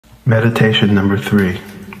Meditation number 3.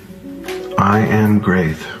 I am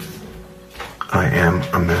great. I am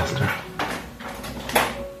a master.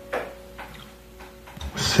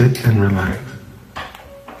 Sit and relax.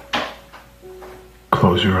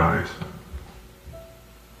 Close your eyes.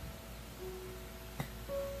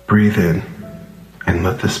 Breathe in and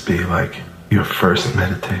let this be like your first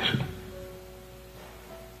meditation.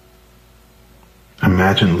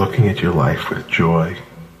 Imagine looking at your life with joy,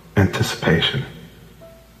 anticipation,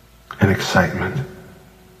 and excitement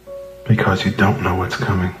because you don't know what's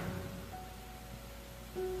coming.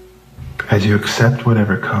 As you accept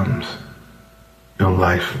whatever comes, your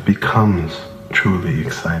life becomes truly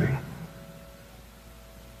exciting.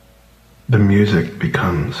 The music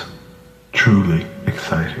becomes truly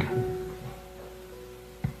exciting.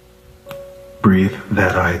 Breathe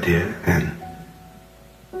that idea in.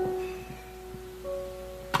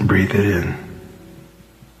 Breathe it in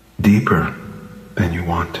deeper than you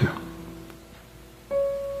want to.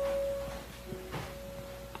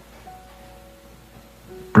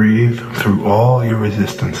 Breathe through all your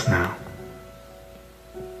resistance now.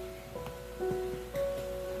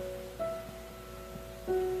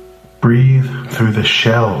 Breathe through the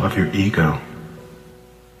shell of your ego.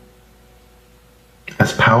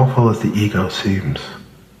 As powerful as the ego seems,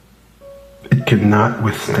 it cannot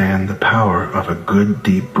withstand the power of a good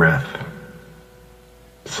deep breath.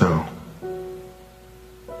 So,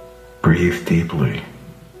 breathe deeply.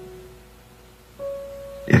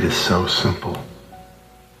 It is so simple.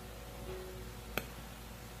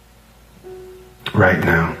 Right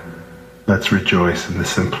now, let's rejoice in the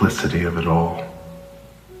simplicity of it all.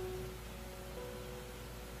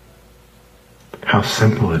 How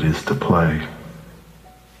simple it is to play.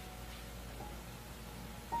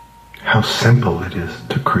 How simple it is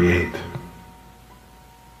to create.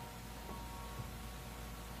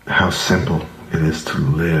 How simple it is to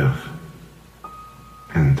live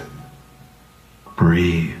and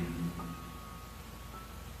breathe.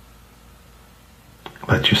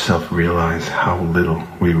 Let yourself realize how little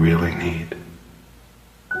we really need.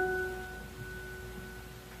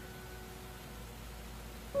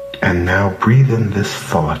 And now breathe in this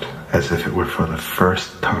thought as if it were for the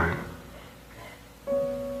first time.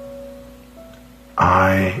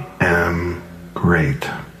 I am great.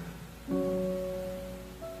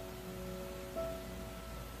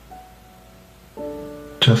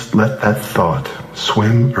 Just let that thought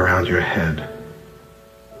swim around your head.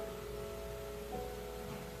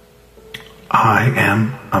 I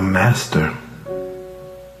am a master.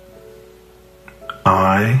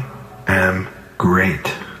 I am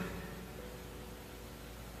great.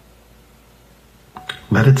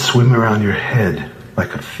 Let it swim around your head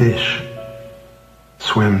like a fish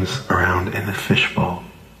swims around in a fishbowl.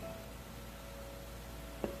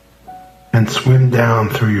 And swim down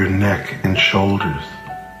through your neck and shoulders.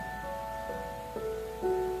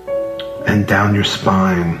 And down your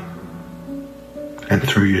spine. And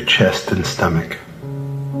through your chest and stomach.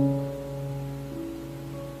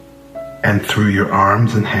 And through your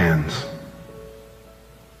arms and hands.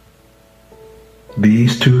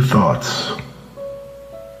 These two thoughts.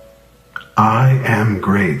 I am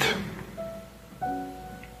great.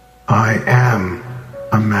 I am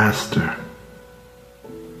a master.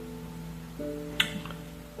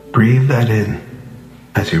 Breathe that in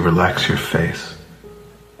as you relax your face,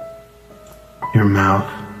 your mouth,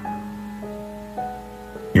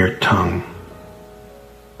 your tongue,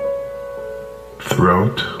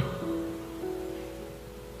 throat.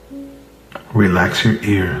 Relax your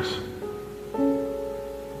ears.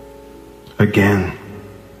 Again,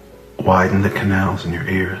 widen the canals in your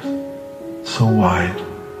ears, so wide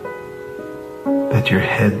that your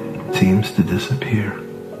head seems to disappear.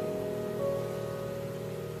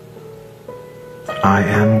 I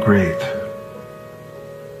am great.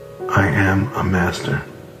 I am a master.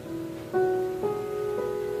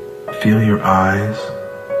 Feel your eyes,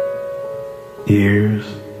 ears,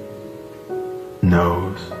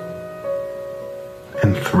 nose,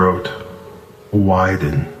 and throat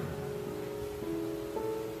widen.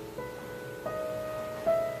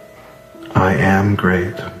 I am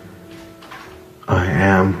great. I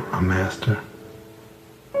am a master.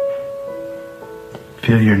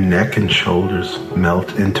 Feel your neck and shoulders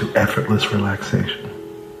melt into effortless relaxation.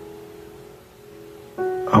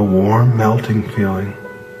 A warm melting feeling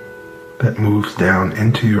that moves down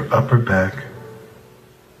into your upper back,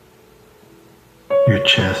 your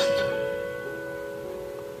chest,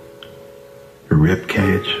 your rib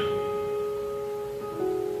cage,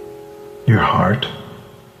 your heart,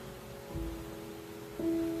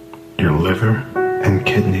 your liver and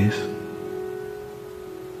kidneys,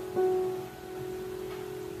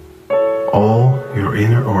 all your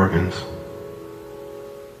inner organs.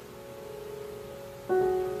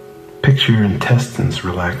 Picture your intestines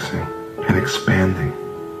relaxing and expanding,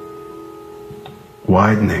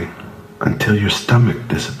 widening until your stomach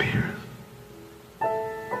disappears.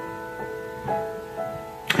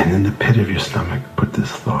 And in the pit of your stomach, put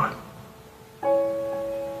this thought: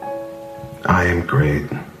 I am great.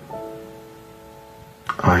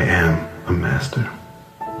 I am a master.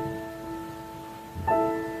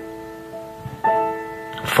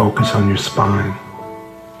 Focus on your spine.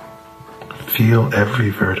 Feel every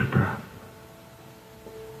vertebra.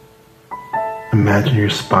 Imagine your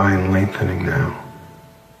spine lengthening now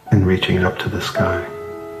and reaching up to the sky.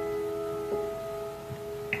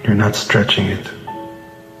 You're not stretching it.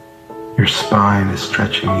 Your spine is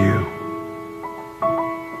stretching you,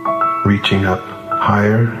 reaching up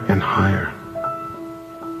higher and higher.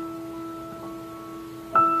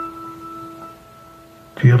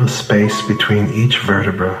 Feel the space between each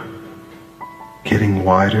vertebra getting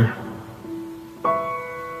wider.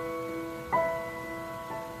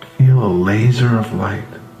 Feel a laser of light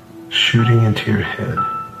shooting into your head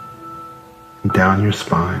and down your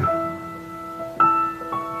spine.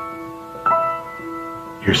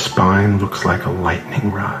 Your spine looks like a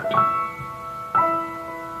lightning rod,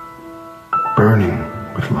 burning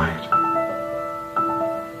with light.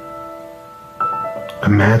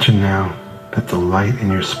 Imagine now that the light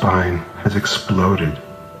in your spine has exploded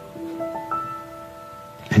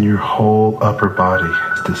and your whole upper body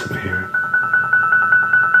has disappeared.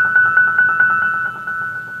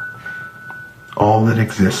 All that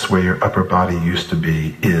exists where your upper body used to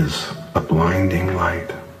be is a blinding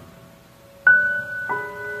light.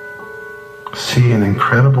 See an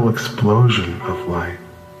incredible explosion of light.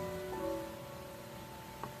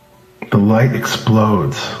 The light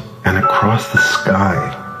explodes, and across the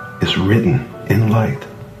sky is written in light,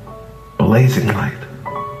 blazing light: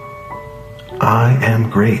 I am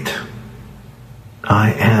great.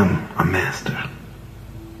 I am a master.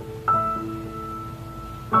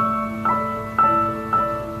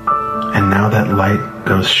 And now that light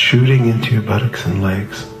goes shooting into your buttocks and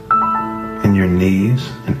legs, and your knees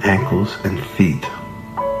and ankles and feet,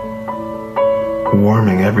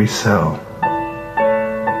 warming every cell,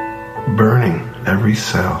 burning every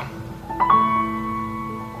cell,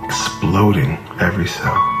 exploding every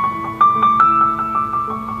cell.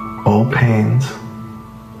 All pains,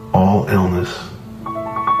 all illness,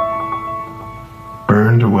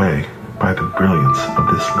 burned away by the brilliance of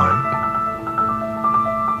this light.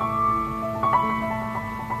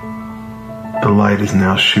 The light is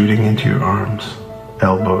now shooting into your arms,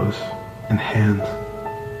 elbows, and hands,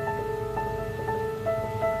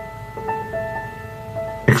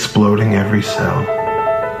 exploding every cell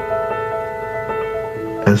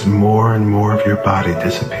as more and more of your body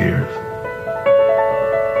disappears,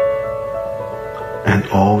 and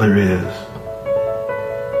all there is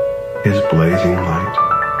blazing light.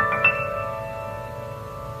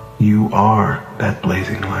 You are that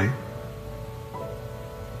blazing light.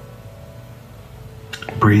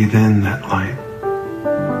 Breathe in that light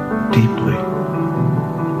deeply,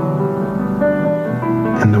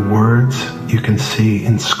 and the words you can see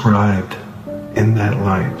inscribed in that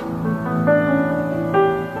light: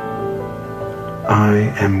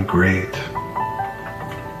 I am great.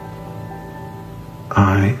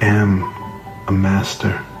 I am a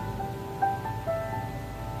master.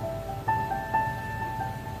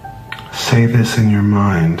 Say this in your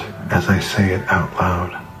mind as I say it out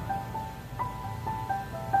loud.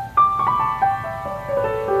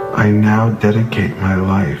 I now dedicate my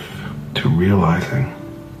life to realizing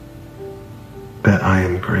that I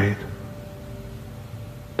am great,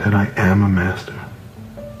 that I am a master.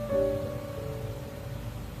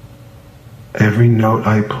 Every note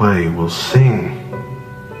I play will sing,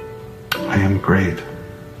 I am great,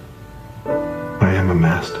 I am a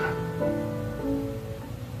master.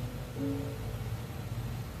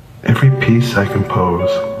 Every piece I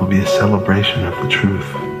compose will be a celebration of the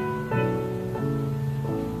truth.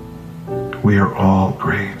 We are all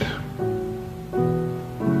great.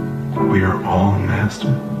 We are all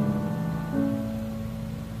masters.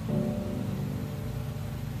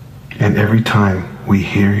 And every time we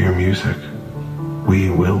hear your music, we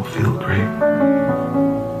will feel great.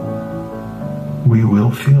 We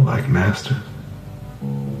will feel like masters.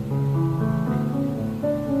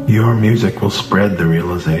 Your music will spread the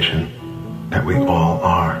realization that we all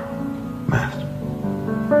are masters.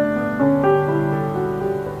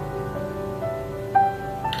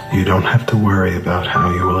 You don't have to worry about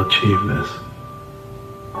how you will achieve this,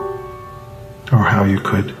 or how you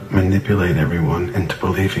could manipulate everyone into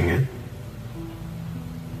believing it.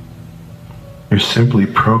 You're simply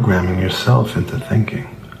programming yourself into thinking,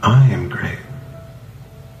 I am great.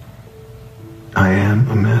 I am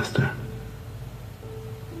a master.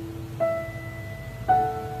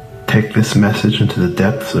 Take this message into the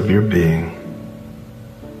depths of your being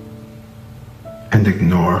and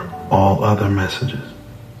ignore all other messages.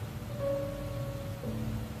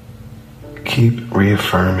 Keep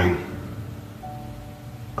reaffirming,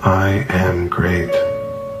 I am great.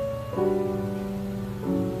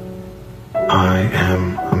 I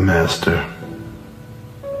am a master.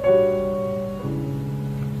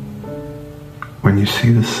 When you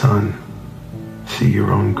see the sun, see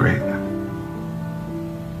your own greatness.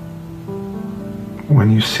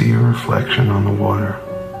 When you see your reflection on the water,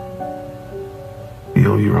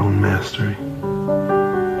 feel your own mastery.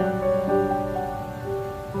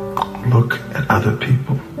 Look at other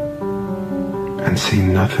people and see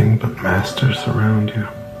nothing but masters around you.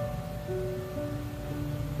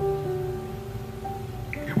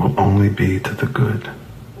 It will only be to the good.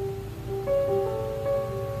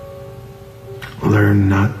 Learn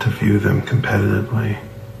not to view them competitively,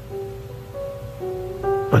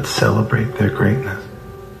 but celebrate their greatness.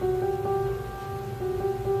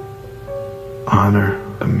 Honor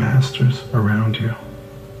the masters around you.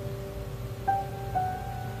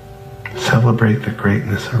 Celebrate the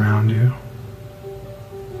greatness around you,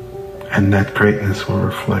 and that greatness will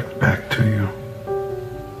reflect back to you.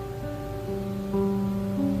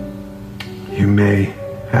 You may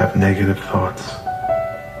have negative thoughts.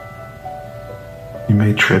 You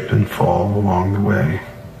may trip and fall along the way.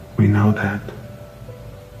 We know that.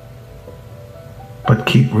 But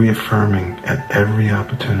keep reaffirming at every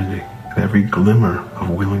opportunity, at every glimmer of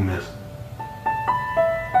willingness.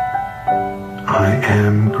 I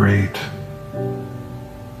am great.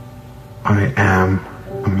 I am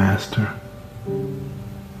a master.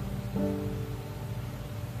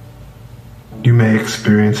 You may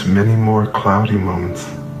experience many more cloudy moments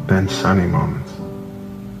than sunny moments.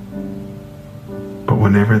 But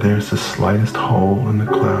whenever there's the slightest hole in the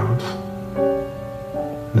clouds,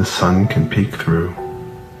 the sun can peek through,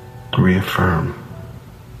 reaffirm,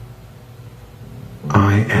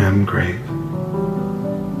 I am great.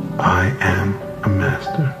 I am a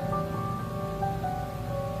master.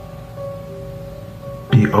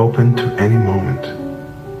 Be open to any moment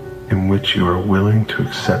in which you are willing to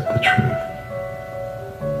accept the truth.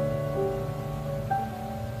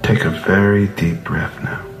 Take a very deep breath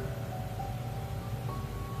now.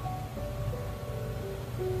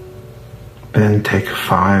 Then take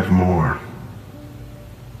 5 more.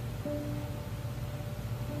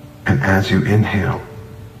 And as you inhale,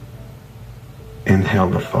 inhale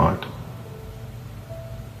the thought,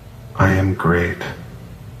 I am great.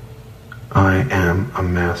 I am a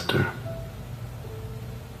master.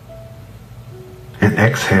 And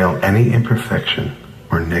exhale any imperfection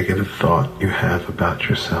or negative thought you have about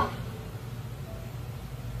yourself.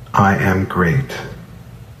 I am great.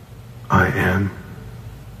 I am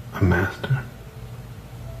a master.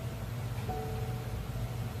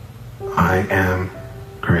 I am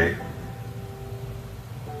great.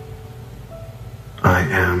 I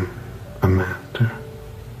am a master.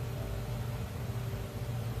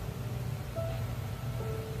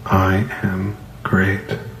 I am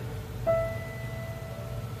great.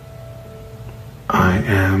 I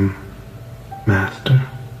am master.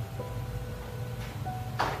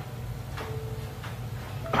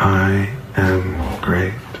 I am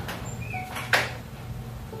great.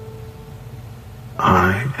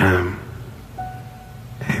 I am